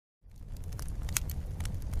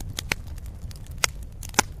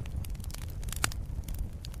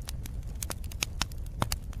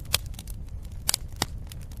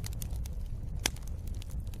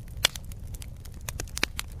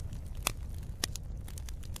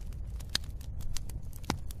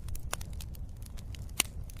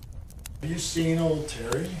you seen old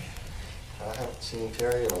Terry? I haven't seen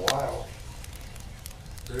Terry in a while.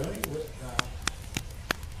 Really?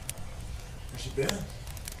 Where's he been?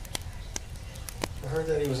 I heard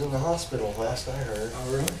that he was in the hospital last I heard.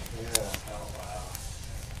 Oh, really? Yeah. Oh,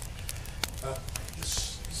 wow.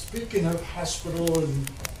 Speaking of hospital and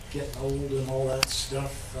getting old and all that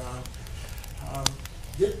stuff,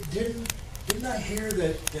 didn't I hear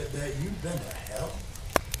that you've been to hell?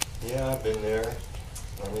 Yeah, I've been there.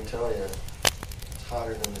 Let me tell you, it's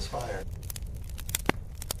hotter than this fire.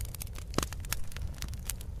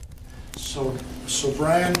 So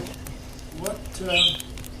Bryan, what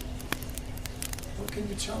can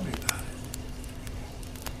you tell me about it?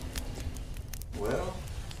 Well,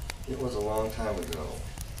 it was a long time ago.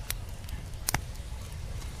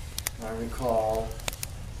 I recall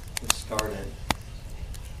it started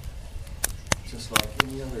just like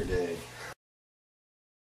any other day.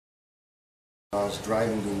 I was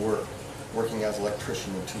driving to work, working as an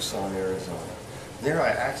electrician in Tucson, Arizona. There I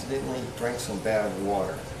accidentally drank some bad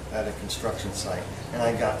water at a construction site, and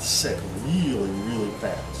I got sick really, really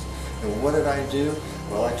fast. And what did I do?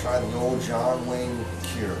 Well, I tried the old John Wayne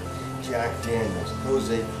cure, Jack Daniels,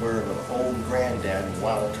 Jose Cuervo, old granddad, and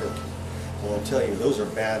Wild Turkey. Well, I'll tell you, those are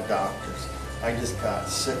bad doctors. I just got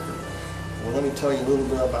sicker. Well, let me tell you a little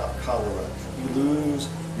bit about cholera. You lose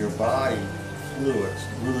your body fluids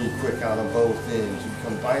really quick out of both ends. You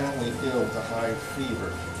become violently ill with a high fever.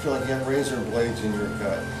 You feel like you have razor blades in your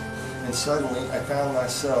gut. And suddenly I found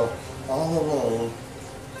myself all alone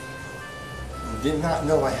and did not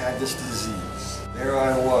know I had this disease. There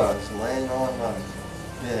I was, laying on my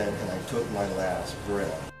bed, and I took my last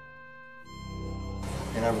breath.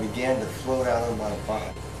 And I began to float out of my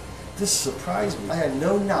body. This surprised me. I had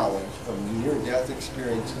no knowledge of near-death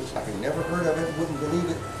experiences. I had never heard of it, wouldn't believe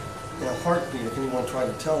it in a heartbeat if anyone tried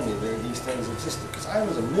to tell me that these things existed. Because I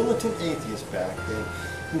was a militant atheist back then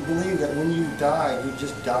who believed that when you die, you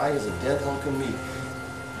just die as a dead hunk of meat.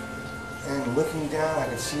 And looking down, I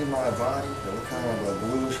could see my body, it was kind of a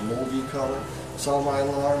bluish, moldy color. Saw my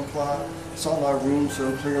alarm clock, saw my room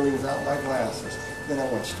so clearly without my glasses. Then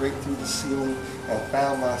I went straight through the ceiling and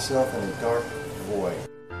found myself in a dark void.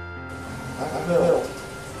 I felt a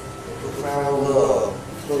profound love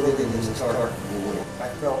floating in this dark void. I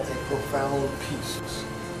felt a profound peace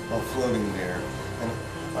while floating there. And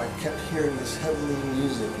I kept hearing this heavenly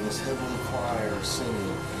music and this heavenly choir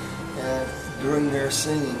singing. And during their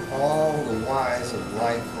singing, all the whys of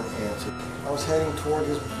life were answered. I was heading toward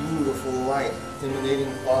this beautiful light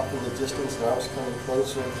emanating off in the distance, and I was coming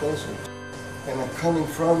closer and closer. And coming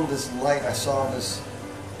from this light, I saw this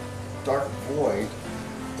dark void.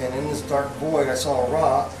 And in this dark void, I saw a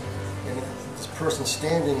rock, and this person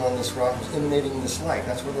standing on this rock was emanating this light.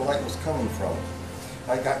 That's where the light was coming from.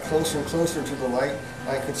 I got closer and closer to the light.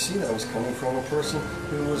 I could see that it was coming from a person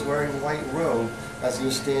who was wearing a white robe as he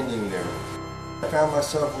was standing there. I found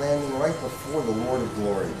myself landing right before the Lord of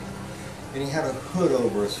Glory, and he had a hood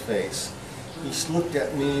over his face. He looked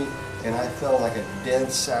at me, and I felt like a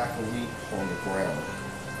dead sack of wheat on the ground.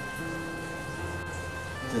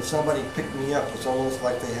 Then somebody picked me up. It's almost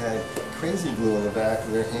like they had crazy glue in the back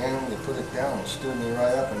of their hand. They put it down and stood me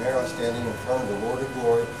right up, and there I was standing in front of the Lord of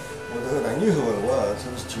Glory with the hood. I knew who it was.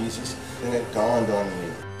 It was Jesus, and it dawned on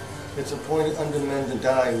me. It's appointed unto men to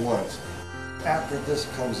die once. After this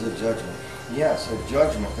comes the judgment. Yes, a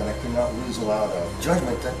judgment that I could not weasel out of.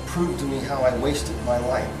 Judgment that proved to me how I wasted my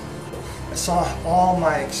life. I saw all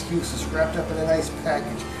my excuses wrapped up in a nice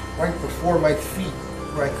package right before my feet,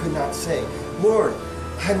 where I could not say, Lord,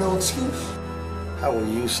 I had no excuse. How will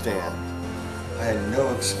you stand? I had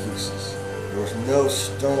no excuses. There was no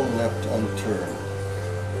stone left unturned.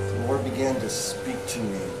 The Lord began to speak to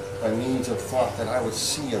me by means of thought that I would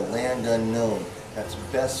see a land unknown that's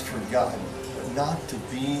best forgotten, but not to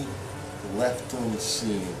be left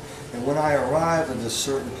unseen. And when I arrived at a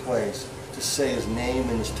certain place, to say his name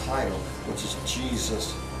and his title, which is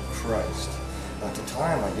Jesus Christ. At the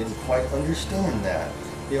time, I didn't quite understand that.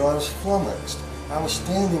 I was flummoxed. I was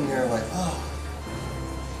standing there like, oh,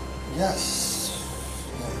 yes.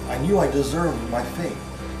 I knew I deserved my fate.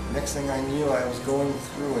 Next thing I knew, I was going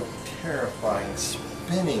through a terrifying,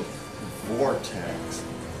 spinning vortex,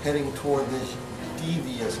 heading toward this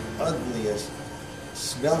devious, ugliest,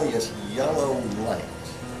 smelliest yellow light.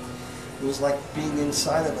 It was like being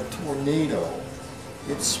inside of a tornado.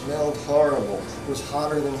 It smelled horrible. It was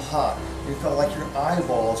hotter than hot. You felt like your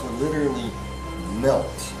eyeballs would literally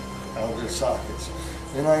melt out of their sockets.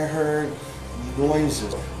 Then I heard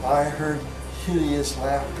noises. I heard hideous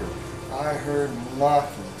laughter. I heard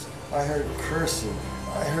mockings. I heard cursing.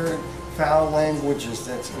 I heard foul languages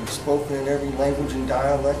that's spoken in every language and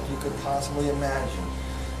dialect you could possibly imagine.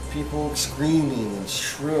 People screaming and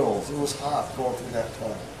shrills. It was hot going through that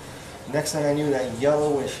tunnel. Next thing I knew, that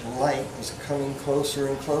yellowish light was coming closer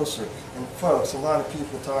and closer. And folks, a lot of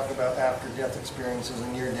people talk about after-death experiences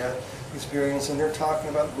and near-death experience, and they're talking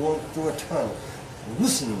about going through a tunnel.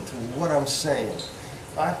 Listen to what I'm saying.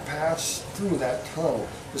 I passed through that tunnel,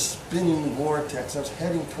 the spinning vortex. I was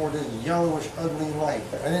heading toward a yellowish, ugly light.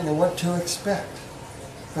 I didn't know what to expect,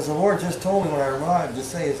 because the Lord just told me when I arrived to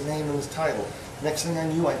say His name and His title. Next thing I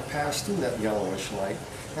knew, I passed through that yellowish light,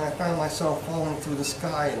 and I found myself falling through the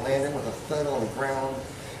sky and landed with a thud on the ground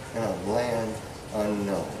in a land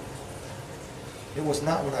unknown. It was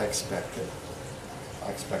not what I expected. I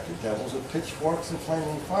expected devils with pitchforks and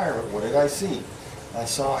flaming fire, but what did I see? I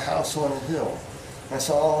saw a house on a hill. I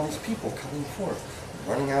saw all these people coming forth,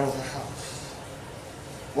 running out of the house,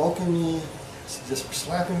 welcoming me, just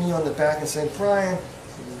slapping me on the back and saying, "Bryan,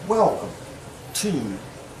 welcome to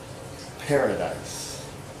paradise."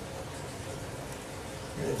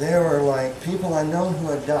 They were like people I known who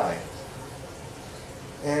had died.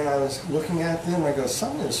 And I was looking at them and I go,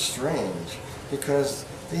 something is strange, because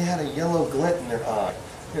they had a yellow glint in their eye.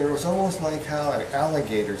 It was almost like how an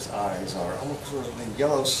alligator's eyes are, almost sort of the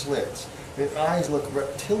yellow slits. Their eyes look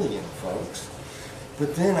reptilian, folks.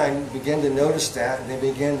 But then I began to notice that, and they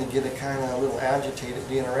began to get a kind of a little agitated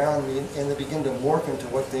being around me, and they began to morph into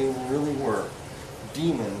what they really were.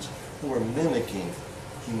 Demons who were mimicking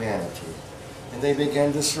humanity. And they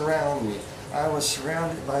began to surround me. I was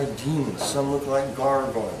surrounded by demons. Some looked like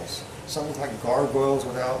gargoyles. Some looked like gargoyles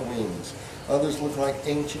without wings. Others looked like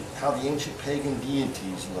how the ancient pagan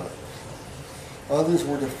deities looked. Others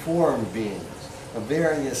were deformed beings of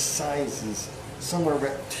various sizes. Some were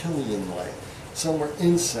reptilian-like. Some were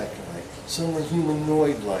insect-like. Some were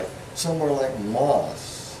humanoid-like. Some were like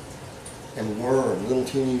moths and worms, little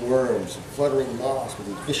teeny worms, fluttering moths with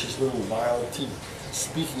these vicious little vile teeth,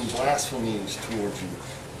 speaking blasphemies towards you.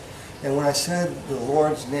 And when I said the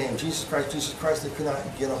Lord's name, Jesus Christ, they could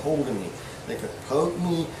not get a hold of me. They could poke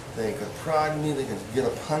me, they could prod me, they could get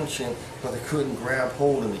a punch in, but they couldn't grab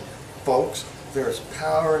hold of me. Folks, there is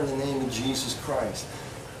power in the name of Jesus Christ.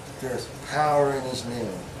 There is power in His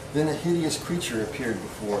name. Then a hideous creature appeared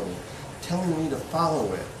before me, telling me to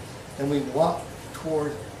follow it. And we walked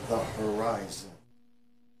toward the horizon.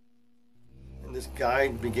 And this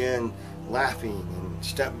guide began laughing and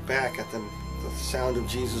stepped back at the sound of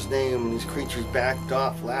Jesus' name, and these creatures backed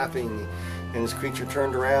off laughing, and this creature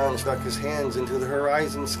turned around and stuck his hands into the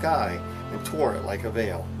horizon sky and tore it like a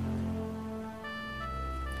veil.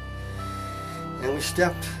 And we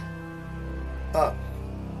stepped up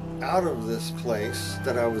out of this place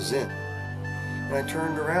that I was in. And I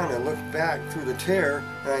turned around and looked back through the tear,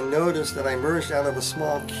 and I noticed that I emerged out of a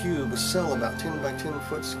small cube, a cell about 10 by 10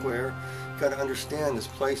 foot square. You've got to understand, this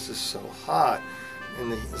place is so hot,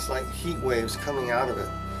 and it's like heat waves coming out of it.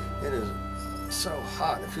 It is so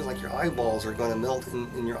hot. It feels like your eyeballs are going to melt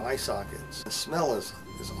in your eye sockets. The smell is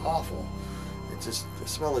awful. It's just the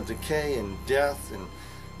smell of decay and death and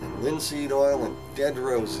linseed oil and dead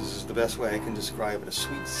roses is the best way I can describe it. A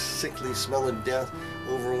sweet, sickly smell of death,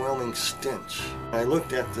 overwhelming stench. I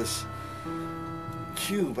looked at this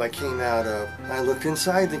cube I came out of. I looked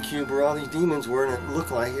inside the cube where all these demons were, and it looked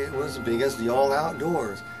like it was as big as the all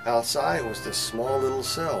outdoors. Outside was this small little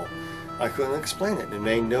cell. I couldn't explain it. It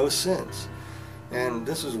made no sense. And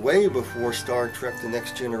this was way before Star Trek The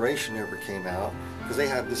Next Generation ever came out, because they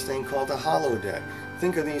had this thing called a holodeck.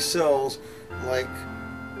 Think of these cells like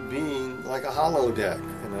being like a holodeck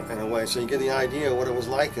in a way, so you get the idea of what it was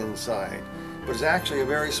like inside. But it's actually a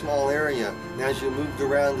very small area, and as you moved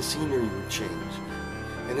around, the scenery would change.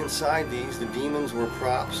 And inside these, the demons were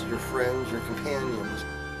props, your friends, your companions.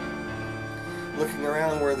 Looking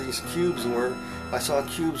around where these cubes were, I saw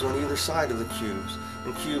cubes on either side of the cubes,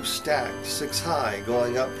 and cubes stacked 6 high,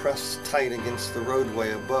 going up pressed tight against the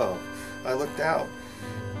roadway above. I looked out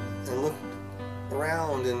and looked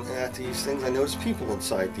around and at these things. I noticed people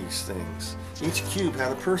inside these things. Each cube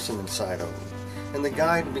had a person inside of them. And the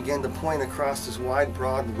guide began to point across this wide,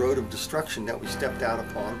 broad road of destruction that we stepped out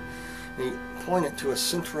upon. And he pointed to a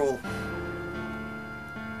central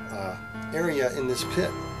area in this pit.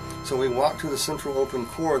 So we walked to the central open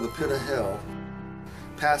core of the pit of hell,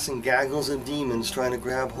 passing gaggles of demons trying to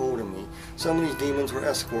grab hold of me. Some of these demons were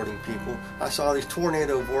escorting people. I saw these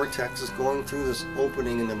tornado vortexes going through this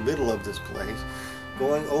opening in the middle of this place,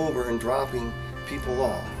 going over and dropping people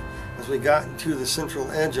off. As we got to the central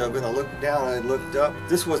edge of it, I looked down and I looked up.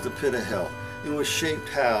 This was the pit of hell. It was shaped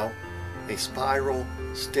how a spiral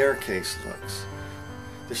staircase looks.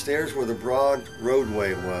 The stairs where the broad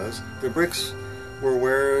roadway was. The bricks were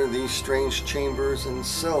where these strange chambers and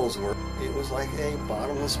cells were. It was like a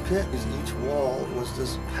bottomless pit. Each wall was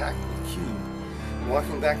just packed with cubes.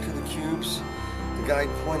 Walking back to the cubes, the guide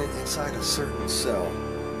pointed inside a certain cell,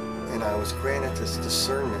 and I was granted this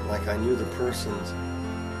discernment like I knew the person's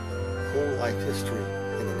whole life history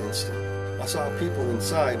in an instant. I saw people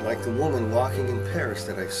inside like the woman walking in Paris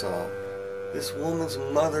that I saw. This woman's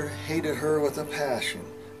mother hated her with a passion,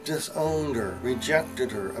 disowned her,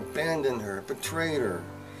 rejected her, abandoned her, betrayed her.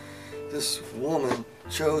 This woman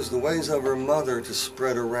chose the ways of her mother to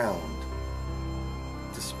spread around,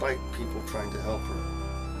 despite people trying to help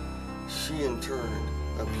her. She in turn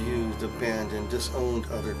abused, abandoned, disowned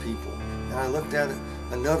other people. And I looked at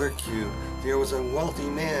another cube. There was a wealthy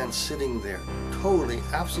man sitting there, totally,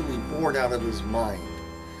 absolutely bored out of his mind.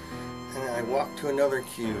 And I walked to another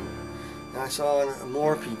cube, and I saw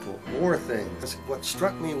more people, more things. What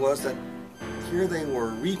struck me was that here they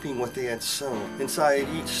were, reaping what they had sown. Inside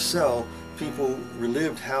each cell, people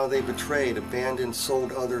relived how they betrayed, abandoned,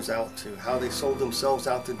 sold others out to, how they sold themselves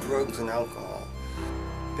out to drugs and alcohol.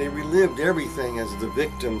 They relived everything as the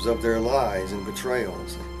victims of their lies and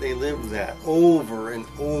betrayals. They lived that over and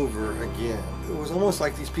over again. It was almost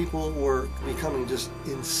like these people were becoming just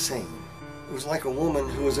insane. It was like a woman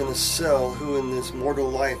who was in a cell who in this mortal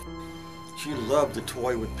life, she loved to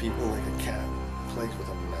toy with people like a cat plays with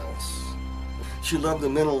a mouse. She loved the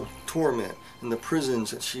mental torment and the prisons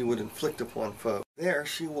that she would inflict upon folks. There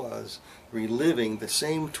she was, reliving the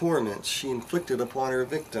same torments she inflicted upon her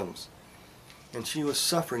victims. And she was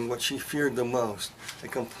suffering what she feared the most, a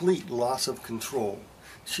complete loss of control.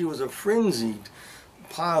 She was a frenzied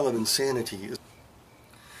pile of insanity.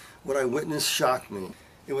 What I witnessed shocked me.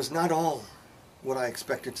 It was not all what I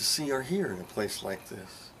expected to see or hear in a place like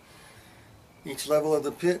this. Each level of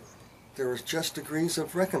the pit, there was just degrees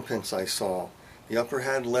of recompense I saw. The upper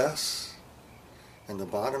had less, and the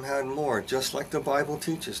bottom had more, just like the Bible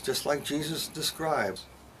teaches, just like Jesus describes.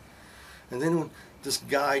 And then this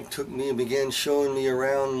guide took me and began showing me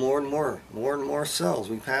around more and more cells.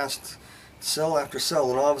 We passed cell after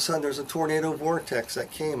cell, and all of a sudden there's a tornado vortex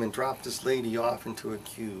that came and dropped this lady off into a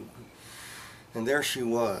cube. And there she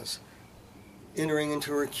was, entering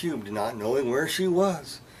into her cube, not knowing where she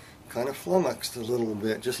was, kind of flummoxed a little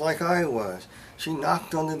bit, just like I was. She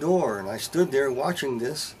knocked on the door, and I stood there watching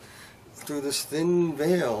this through this thin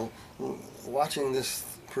veil, watching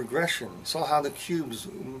this progression, saw how the cubes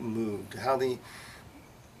moved, how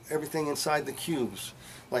everything inside the cubes,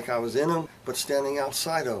 like I was in them, but standing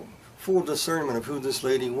outside of them. Full discernment of who this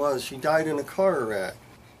lady was. She died in a car wreck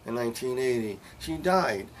in 1980. She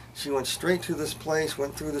died. She went straight to this place,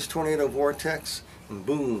 went through this tornado vortex, and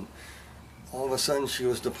boom. All of a sudden she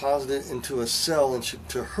was deposited into a cell, and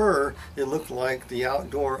to her it looked like the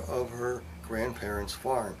outdoor of her grandparents'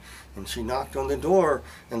 farm. And she knocked on the door,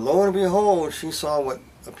 and lo and behold, she saw what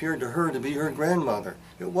appeared to her to be her grandmother.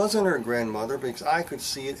 It wasn't her grandmother, because I could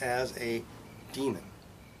see it as a demon,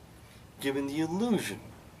 giving the illusion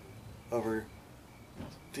of her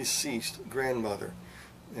deceased grandmother.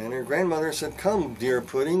 And her grandmother said, "Come, dear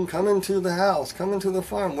pudding, come into the house, come into the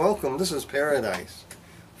farm, welcome, this is paradise."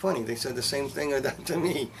 Funny, they said the same thing like that to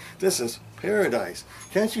me. This is paradise.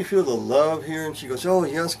 Can't you feel the love here? And she goes, "Oh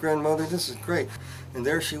yes, grandmother, this is great." And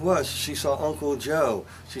there she was. She saw Uncle Joe.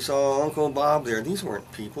 She saw Uncle Bob there. These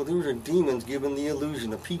weren't people. These were demons given the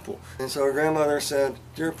illusion of people. And so her grandmother said,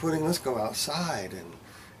 "Dear pudding, let's go outside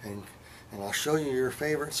and I'll show you your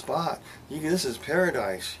favorite spot. This is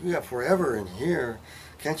paradise. You have forever in here.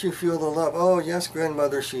 Can't you feel the love?" "Oh yes,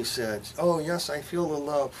 grandmother," she said. "Oh yes, I feel the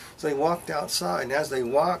love." So they walked outside, and as they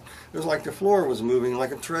walked, it was like the floor was moving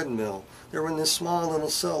like a treadmill. They were in this small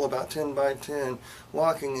little cell about 10 by 10,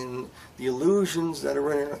 walking in the illusions that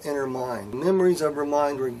are in her mind. Memories of her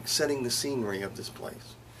mind were setting the scenery of this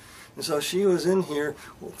place. And so she was in here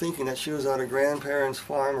thinking that she was at her grandparents'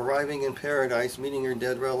 farm, arriving in paradise, meeting her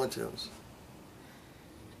dead relatives.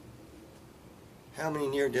 How many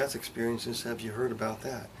near-death experiences have you heard about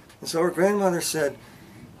that? And so her grandmother said,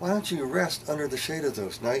 "Why don't you rest under the shade of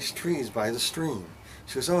those nice trees by the stream?"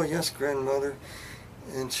 She goes, "Oh yes, grandmother."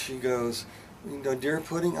 And she goes, "Dear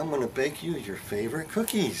pudding, I'm going to bake you your favorite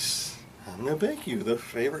cookies. I'm going to bake you the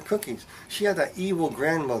favorite cookies." She had that evil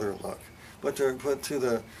grandmother look, but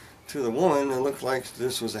to the woman, it looked like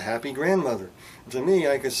this was a happy grandmother. To me,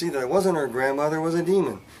 I could see that it wasn't her grandmother, it was a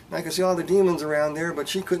demon. And I could see all the demons around there, but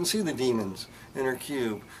she couldn't see the demons in her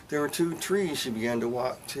cube. There were 2 trees she began to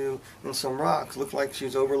walk to, and some rocks. Looked like she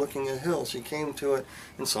was overlooking a hill. She came to it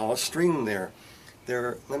and saw a stream there.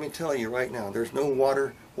 Let me tell you right now, there's no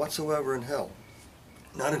water whatsoever in hell.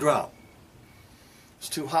 Not a drop. It's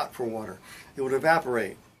too hot for water. It would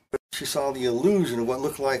evaporate. She saw the illusion of what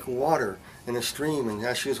looked like water in a stream, and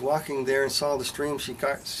as she was walking there and saw the stream, she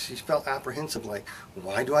felt apprehensive, like,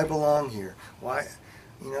 why do I belong here? Why,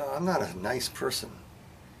 I'm not a nice person.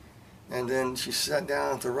 And then she sat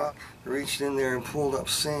down at the rock, reached in there and pulled up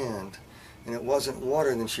sand, and it wasn't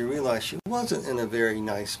water. Then she realized she wasn't in a very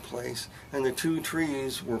nice place, and the two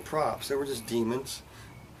trees were props. They were just demons,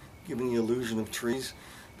 giving the illusion of trees.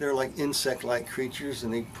 They're like insect-like creatures,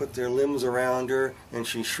 and they put their limbs around her, and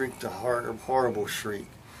she shrieked a horrible shriek.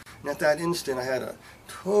 And at that instant, I had a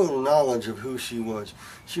total knowledge of who she was.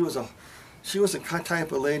 She was a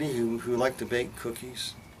type of lady who liked to bake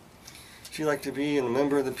cookies. She liked to be a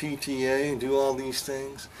member of the PTA and do all these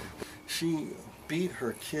things. She beat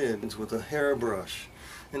her kids with a hairbrush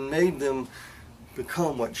and made them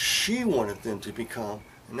become what she wanted them to become,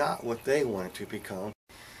 not what they wanted to become.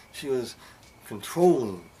 She was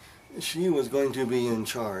controlling. She was going to be in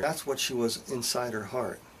charge. That's what she was inside her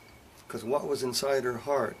heart. Because what was inside her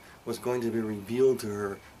heart was going to be revealed to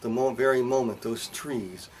her the very moment those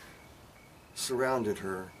trees surrounded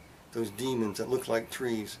her. Those demons that looked like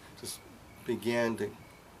trees just began to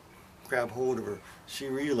grab hold of her. She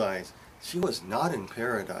realized she was not in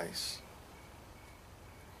paradise.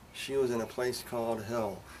 She was in a place called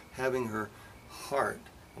hell, having her heart,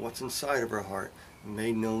 what's inside of her heart,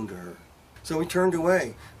 made known to her. So we turned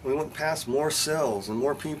away. We went past more cells and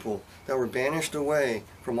more people that were banished away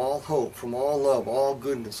from all hope, from all love, all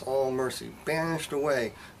goodness, all mercy, banished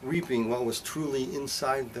away, reaping what was truly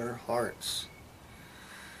inside their hearts.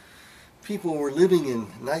 People were living in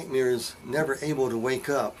nightmares, never able to wake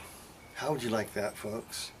up. How would you like that,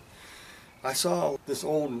 folks? I saw this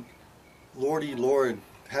old Lordy Lord,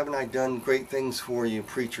 haven't I done great things for you,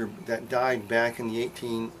 preacher that died back in the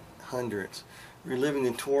 1800s. Reliving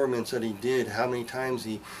the torments that he did, how many times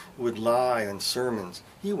he would lie on sermons.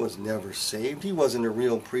 He was never saved. He wasn't a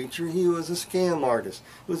real preacher. He was a scam artist.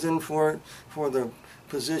 He was in for the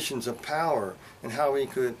positions of power and how he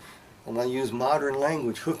could, I'm going to use modern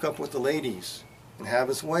language, hook up with the ladies and have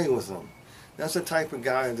his way with them. That's the type of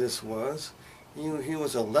guy this was. He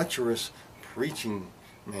was a lecherous preaching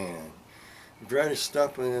man. Dressed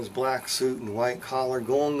up in his black suit and white collar,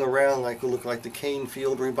 going around like it looked like the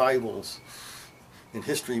Canefield revivals in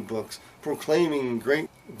history books, proclaiming great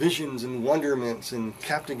visions and wonderments and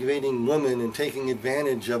captivating women and taking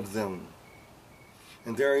advantage of them.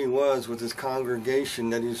 And there he was with his congregation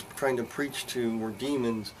that he was trying to preach to, were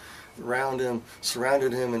demons around him,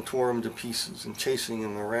 surrounded him and tore him to pieces and chasing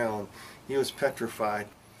him around. He was petrified.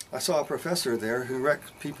 I saw a professor there who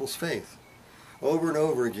wrecked people's faith over and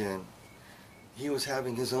over again. He was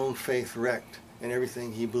having his own faith wrecked in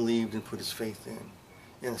everything he believed and put his faith in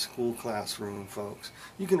a school classroom, folks.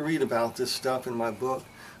 You can read about this stuff in my book,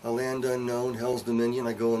 A Land Unknown, Hell's Dominion.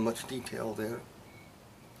 I go in much detail there.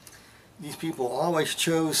 These people always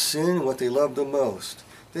chose sin, what they loved the most.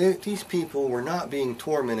 These people were not being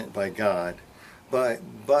tormented by God, but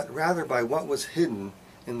rather by what was hidden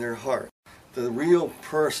in their heart. The real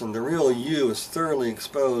person, the real you, is thoroughly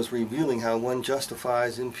exposed, revealing how one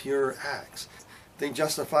justifies impure acts. They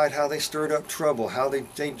justified how they stirred up trouble, how they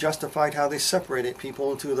justified how they separated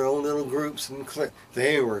people into their own little groups and cliques.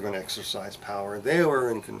 They were going to exercise power. They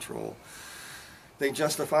were in control. They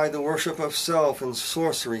justified the worship of self and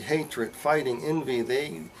sorcery, hatred, fighting, envy.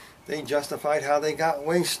 They justified how they got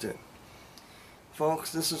wasted.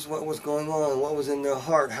 Folks, this is what was going on, what was in their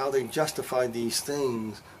heart, how they justified these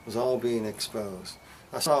things was all being exposed.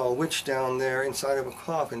 I saw a witch down there inside of a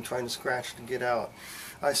coffin trying to scratch to get out.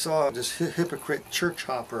 I saw this hypocrite church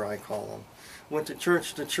hopper, I call him. Went to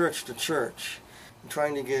church to church to church,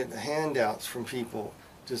 trying to get handouts from people.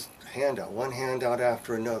 Just one handout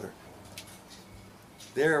after another.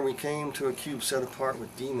 There we came to a cube set apart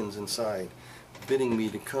with demons inside, bidding me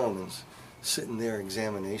to come and sit in their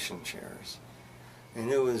examination chairs.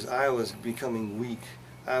 And I was becoming weak.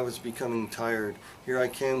 I was becoming tired. Here I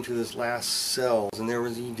came to this last cell, and there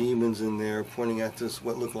was demons in there pointing at this,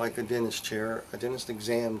 what looked like a dentist chair, a dentist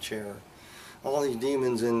exam chair. All these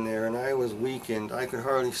demons in there, and I was weakened. I could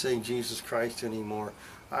hardly say Jesus Christ anymore.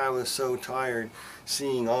 I was so tired,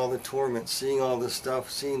 seeing all the torment, seeing all this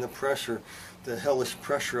stuff, seeing the pressure, the hellish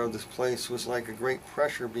pressure of this place was like a great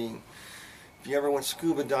pressure being. If you ever went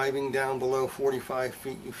scuba diving down below 45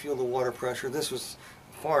 feet, you feel the water pressure. This was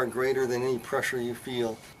far greater than any pressure you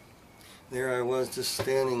feel. There I was just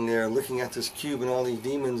standing there looking at this cube and all these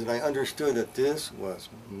demons, and I understood that this was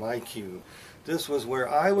my cube. This was where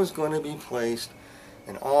I was going to be placed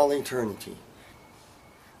in all eternity.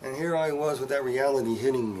 And here I was with that reality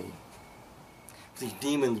hitting me. These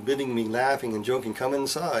demons bidding me, laughing and joking, come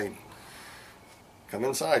inside. come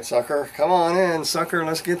inside, sucker. Come on in, sucker.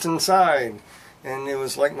 Let's get inside. And it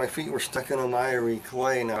was like my feet were stuck in a miry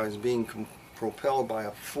clay and I was being propelled by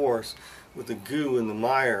a force with the goo and the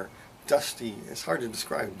mire. Dusty, it's hard to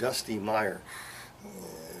describe dusty mire.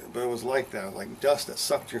 But it was like that, like dust that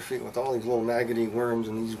sucked your feet with all these little maggoty worms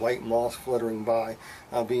and these white moths fluttering by.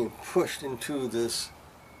 Being pushed into this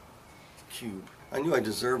cube. I knew I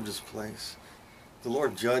deserved this place. The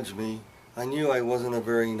Lord judged me. I knew I wasn't a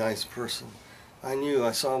very nice person. I knew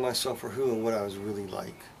I saw myself for who and what I was really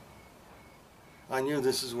like. I knew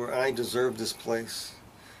this is where I deserved this place.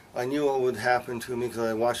 I knew what would happen to me because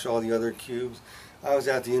I watched all the other cubes. I was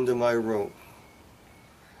at the end of my rope.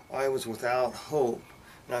 I was without hope,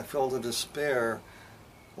 and I felt a despair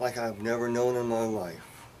like I've never known in my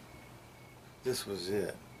life. This was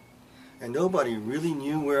it. And nobody really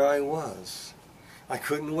knew where I was. I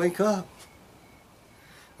couldn't wake up.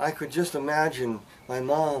 I could just imagine my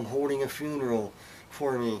mom holding a funeral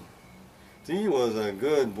for me. He was a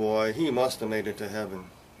good boy. He must have made it to heaven.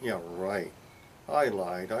 Yeah, right. I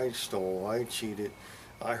lied. I stole. I cheated.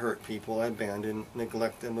 I hurt people. I abandoned,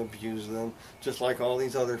 neglected them, abused them, just like all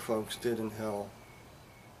these other folks did in hell.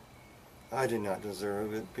 I did not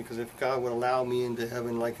deserve it, because if God would allow me into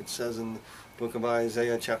heaven, like it says in the book of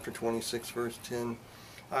Isaiah, chapter 26, verse 10,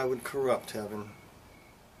 I would corrupt heaven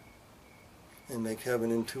and make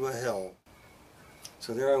heaven into a hell.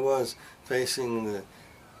 So there I was, facing the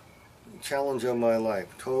challenge of my life,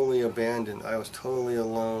 totally abandoned. I was totally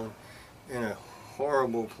alone in a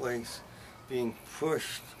horrible place, being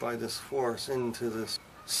pushed by this force into this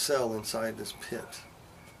cell inside this pit.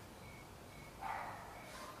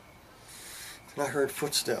 And I heard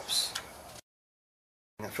footsteps.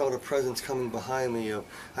 I felt a presence coming behind me.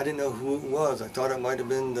 I didn't know who it was. I thought it might have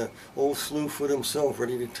been the old slewfoot himself,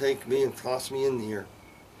 ready to take me and toss me in here.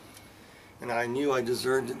 And I knew I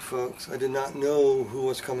deserved it, folks. I did not know who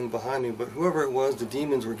was coming behind me, but whoever it was, the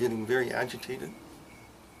demons were getting very agitated.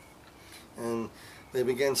 And they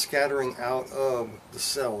began scattering out of the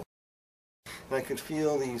cell. And I could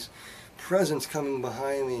feel these presence coming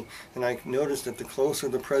behind me, and I noticed that the closer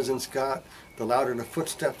the presence got, the louder the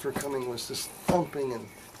footsteps were coming. Was this thumping and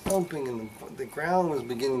thumping, and the ground was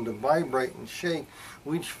beginning to vibrate and shake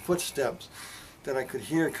with each footsteps that I could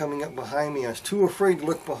hear coming up behind me. I was too afraid to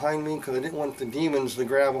look behind me because I didn't want the demons to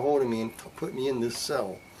grab a hold of me and put me in this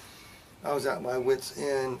cell. I was at my wit's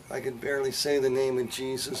end. I could barely say the name of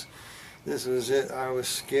Jesus. This was it. I was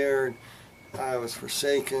scared. I was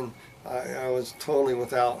forsaken. I was totally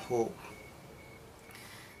without hope.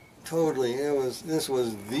 Totally. This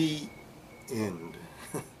was the end.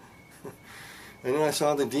 And then I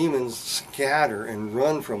saw the demons scatter and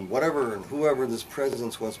run from whatever and whoever this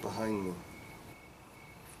presence was behind me.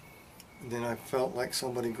 And then I felt like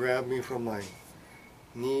somebody grabbed me from my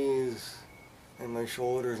knees and my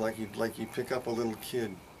shoulders, like you pick up a little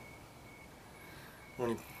kid.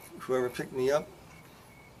 Whoever picked me up,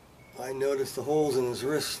 I noticed the holes in his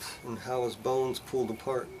wrist and how his bones pulled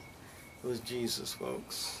apart. It was Jesus,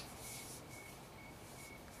 folks.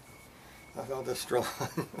 I felt the strong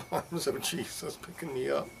arms of Jesus picking me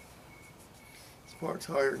up. This part's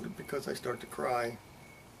hard because I start to cry.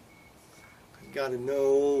 You got to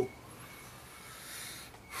know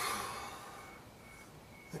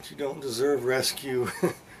that you don't deserve rescue.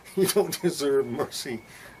 You don't deserve mercy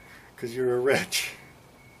because you're a wretch.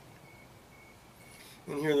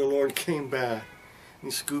 And here the Lord came back.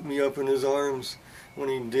 He scooped me up in his arms. When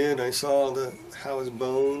he did, I saw how his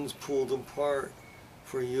bones pulled apart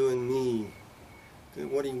for you and me.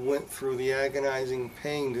 What he went through, the agonizing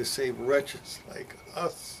pain to save wretches like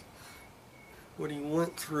us. What he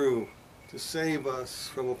went through to save us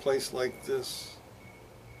from a place like this.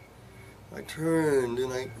 I turned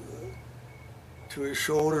to his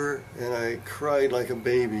shoulder and I cried like a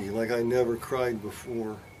baby, like I never cried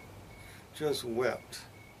before. Just wept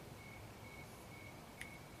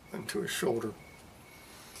onto his shoulder.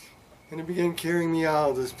 And he began carrying me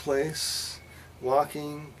out of this place,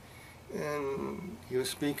 walking, and he was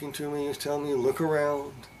speaking to me. He was telling me, look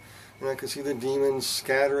around. And I could see the demons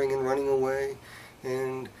scattering and running away.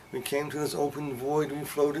 And we came to this open void. We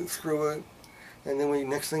floated through it. And then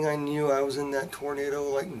next thing I knew, I was in that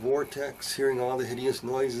tornado-like vortex, hearing all the hideous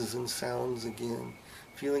noises and sounds again,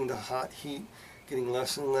 feeling the hot heat getting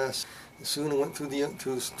less and less. And soon I went through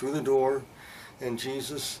the door, and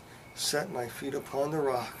Jesus set my feet upon the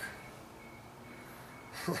rock.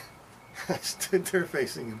 I stood there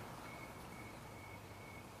facing him.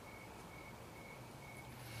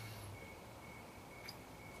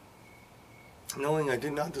 Knowing I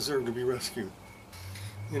did not deserve to be rescued.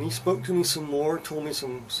 And he spoke to me some more, told me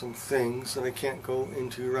some things that I can't go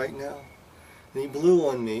into right now. And he blew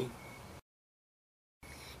on me.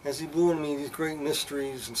 As he blew on me, these great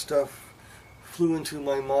mysteries and stuff flew into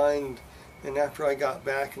my mind. And after I got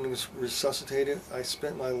back and was resuscitated, I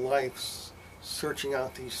spent my life searching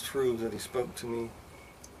out these truths that he spoke to me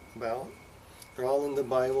about. They're all in the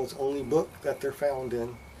Bible. It's the only book that they're found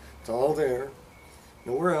in. It's all there.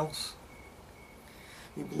 Nowhere else.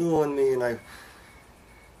 He blew on me and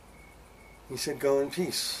he said, go in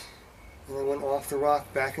peace. And I went off the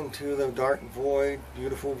rock back into the dark void,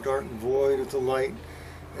 beautiful dark void with the light,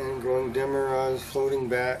 and growing dimmer. I was floating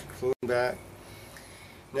back.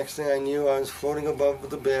 Next thing I knew, I was floating above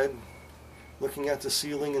the bed, looking at the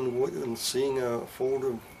ceiling and wood and seeing a fold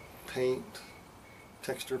of paint,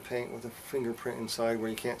 texture paint with a fingerprint inside where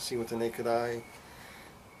you can't see with the naked eye.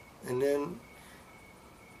 And then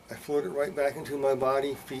I floated right back into my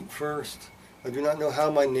body, feet first. I do not know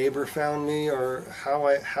how my neighbor found me or how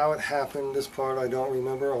it happened. This part I don't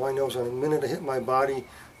remember. All I know is the minute I hit my body,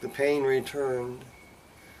 the pain returned.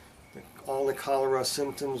 All the cholera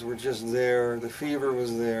symptoms were just there. The fever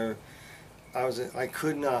was there. I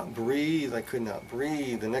could not breathe.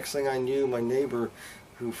 The next thing I knew, my neighbor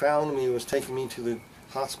who found me was taking me to the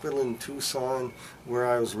hospital in Tucson where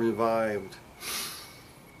I was revived.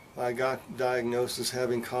 I got diagnosed as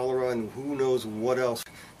having cholera and who knows what else.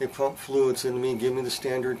 They pumped fluids into me, gave me the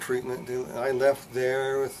standard treatment. I left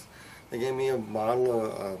there with, they gave me a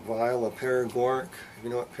vial of paregoric. You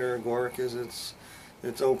know what paregoric is?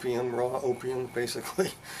 It's opium, raw opium,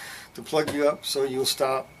 basically, to plug you up so you'll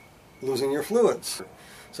stop losing your fluids.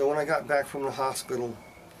 So when I got back from the hospital,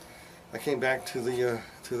 I came back to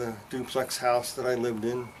the duplex house that I lived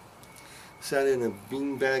in, sat in a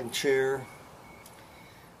beanbag chair.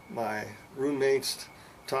 My roommates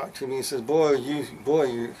talked to me and says, boy,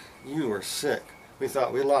 you are sick. We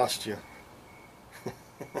thought we lost you.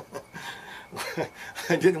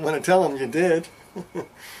 I didn't want to tell them you did.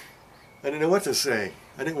 I didn't know what to say.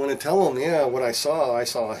 I didn't want to tell them, yeah, what I saw. I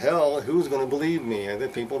saw hell. Who's going to believe me? And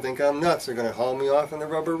if people think I'm nuts, they're going to haul me off in the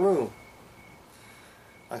rubber room.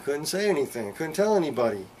 I couldn't say anything. I couldn't tell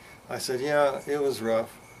anybody. I said, yeah, it was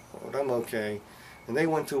rough, but I'm okay. And they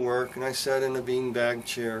went to work, and I sat in a beanbag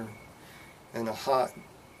chair in a hot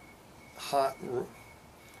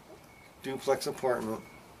duplex apartment,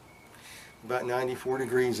 about 94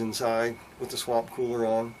 degrees inside, with the swamp cooler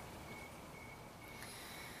on,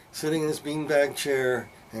 sitting in this beanbag chair,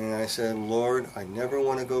 and I said, Lord, I never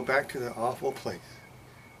want to go back to that awful place.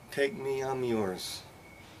 Take me, I'm yours.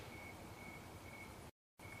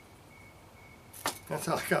 That's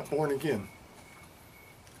how I got born again.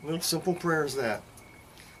 A little simple prayer as that.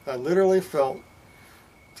 I literally felt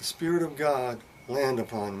the Spirit of God land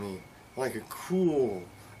upon me like a cool,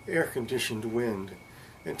 air-conditioned wind.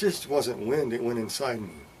 It just wasn't wind, it went inside me.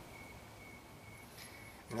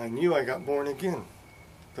 And I knew I got born again,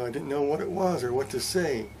 though I didn't know what it was or what to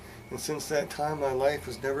say. And since that time, my life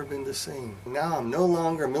has never been the same. Now I'm no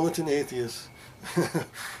longer a militant atheist,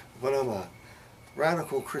 but I'm a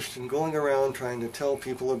radical Christian going around trying to tell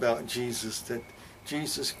people about Jesus, that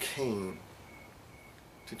Jesus came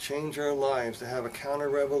to change our lives, to have a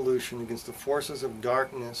counter-revolution against the forces of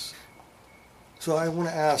darkness. So I want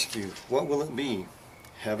to ask you, what will it be?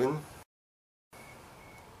 Heaven?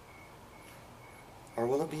 Or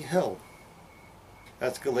will it be hell?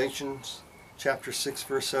 As Galatians chapter 6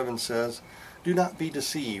 verse 7 says, do not be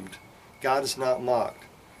deceived. God is not mocked.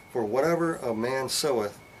 For whatever a man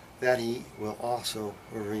soweth, that he will also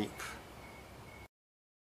reap.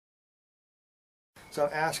 So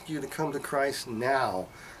I ask you to come to Christ now.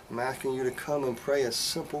 I'm asking you to come and pray a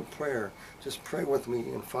simple prayer. Just pray with me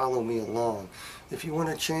and follow me along. If you want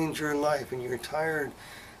to change your life and you're tired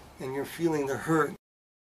and you're feeling the hurt,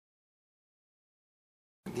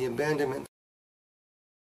 the abandonment,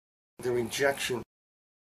 the rejection,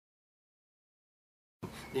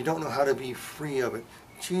 you don't know how to be free of it,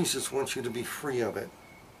 Jesus wants you to be free of it.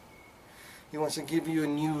 He wants to give you a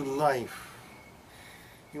new life.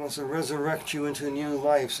 He wants to resurrect you into a new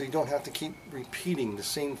life so you don't have to keep repeating the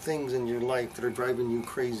same things in your life that are driving you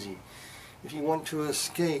crazy. If you want to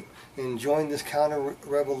escape and join this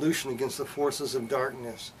counter-revolution against the forces of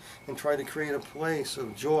darkness and try to create a place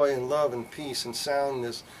of joy and love and peace and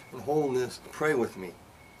soundness and wholeness, pray with me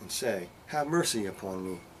and say, have mercy upon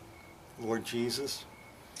me, Lord Jesus.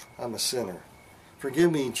 I'm a sinner.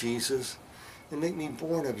 Forgive me, Jesus, and make me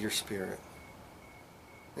born of your Spirit.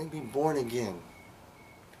 Make me born again.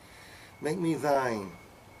 Make me thine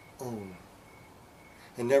own,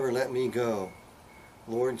 and never let me go.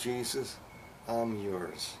 Lord Jesus, I'm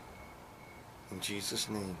yours. In Jesus'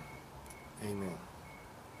 name, amen.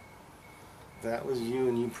 If that was you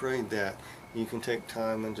and you prayed that, you can take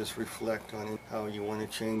time and just reflect on how you want to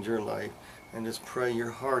change your life and just pray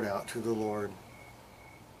your heart out to the Lord.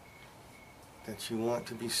 That you want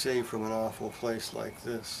to be saved from an awful place like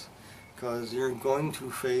this. Because you're going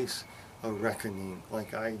to face a reckoning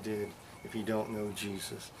like I did if you don't know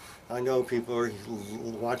Jesus. I know people are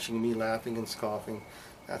watching me laughing and scoffing.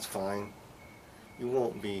 That's fine. You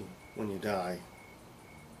won't be when you die.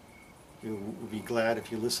 You'll be glad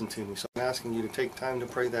if you listen to me. So I'm asking you to take time to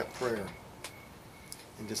pray that prayer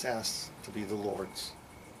and just ask to be the Lord's.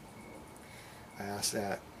 I ask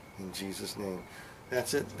that in Jesus' name.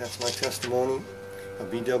 That's it. That's my testimony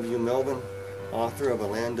of B.W. Melvin, author of A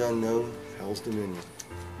Land Unknown, Hell's Dominion.